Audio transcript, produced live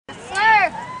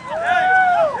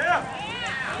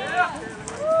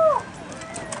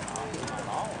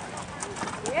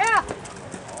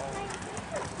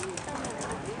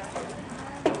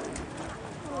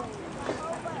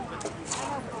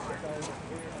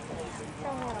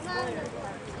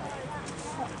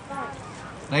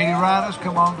Lady Riders,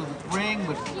 come on to the ring,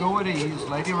 but go at ease,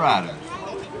 Lady Riders.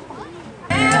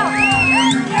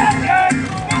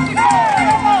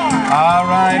 All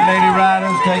right, Lady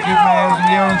Riders, take your mares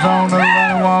and yearlings on to the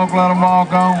running walk, let them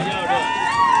walk on.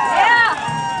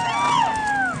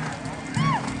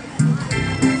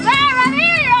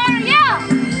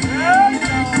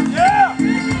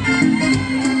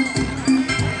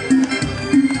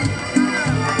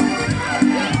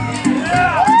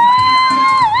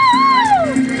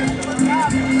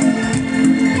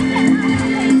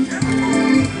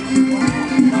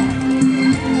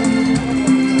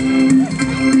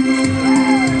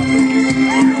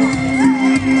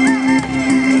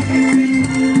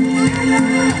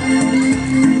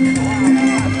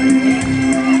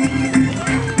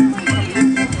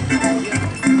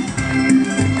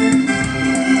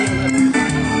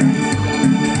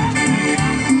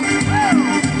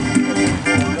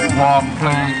 Walk,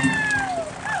 please.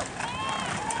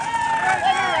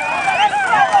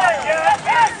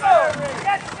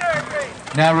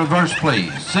 Now reverse,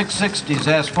 please. 660s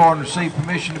ask for and receive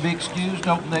permission to be excused.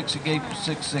 Open the exit gate for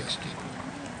 660.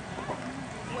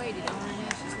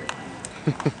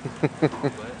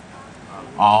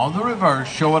 On the reverse,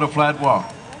 show it a flat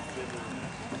walk.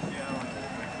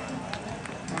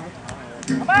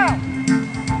 Come on!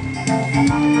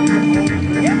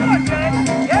 Get on, Judge!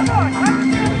 Get on!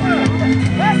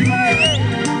 Let's go!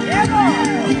 Get on!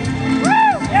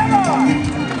 Woo! Get on!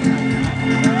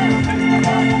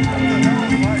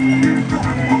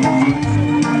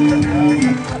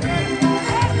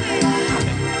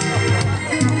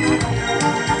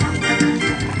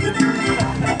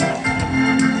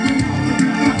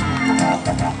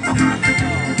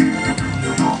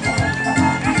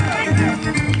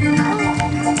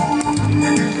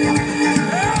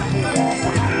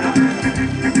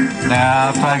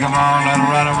 Now take them on, let them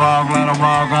run and walk, let them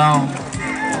walk on.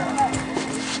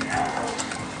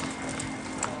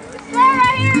 Stay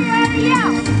right here, you ready?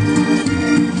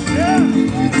 Yeah.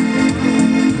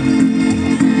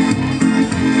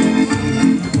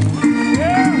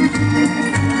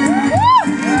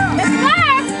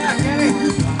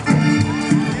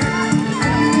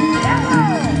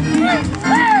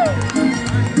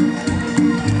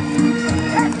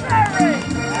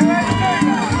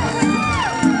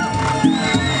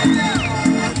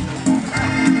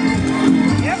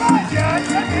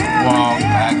 Walk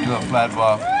back to a flat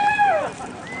walk.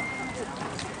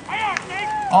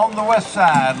 On the west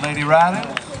side, Lady Riders.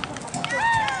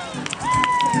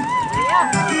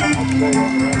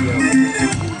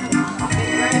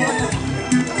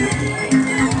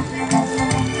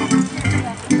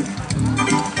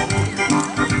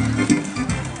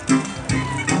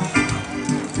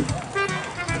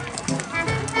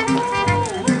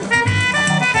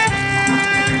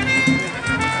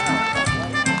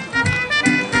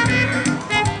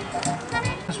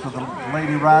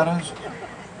 Lady Riders,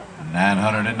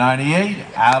 998,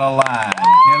 Outta Line.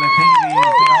 Kelly Peavy is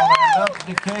the owner and up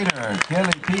Decatur.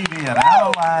 Kelly Peavy and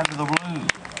Outta Line to the blue.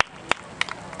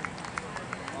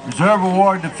 Reserve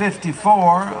award to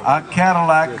 54, a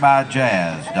Cadillac by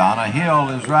Jazz. Donna Hill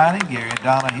is riding. Gary and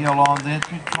Donna Hill on the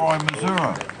entry, Troy,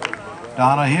 Missouri.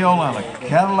 Donna Hill and a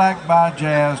Cadillac by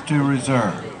Jazz to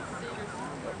reserve.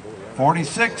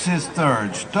 46 is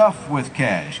third, Stuff with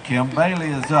Cash. Kim Bailey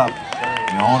is up.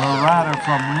 The owner rider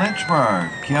from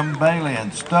Lynchburg, Kim Bailey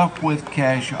and Stuff with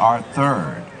Cash are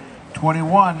third.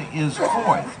 21 is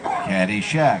fourth, Caddy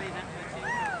Shack.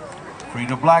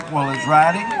 Frida Blackwell is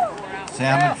riding.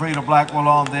 Sam and Frida Blackwell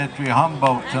on the entry,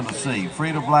 Humboldt, Tennessee.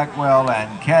 Frida Blackwell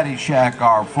and Caddy Shack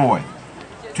are fourth.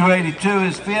 282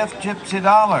 is fifth, Gypsy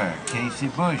Dollar. Casey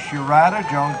Bush, your rider.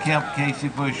 Joan Kemp, Casey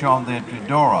Bush on the entry,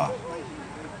 Dora.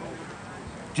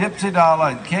 Gypsy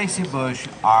Dollar and Casey Bush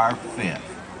are fifth.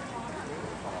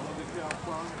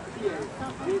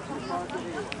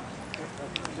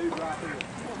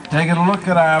 Taking a look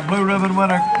at our blue ribbon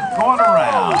winner going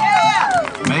around.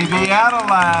 Maybe Outta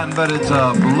Line, but it's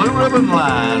a blue ribbon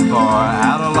line for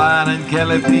Outta Line and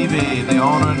Kelly Peavy, the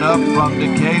owner and up from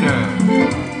Decatur.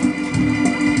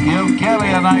 Give Kelly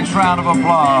a nice round of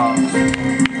applause.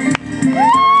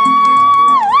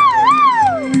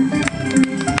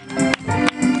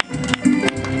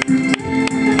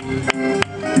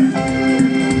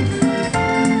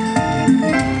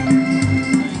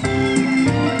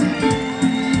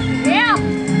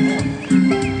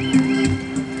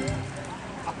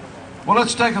 Well,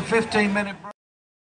 let's take a 15-minute break.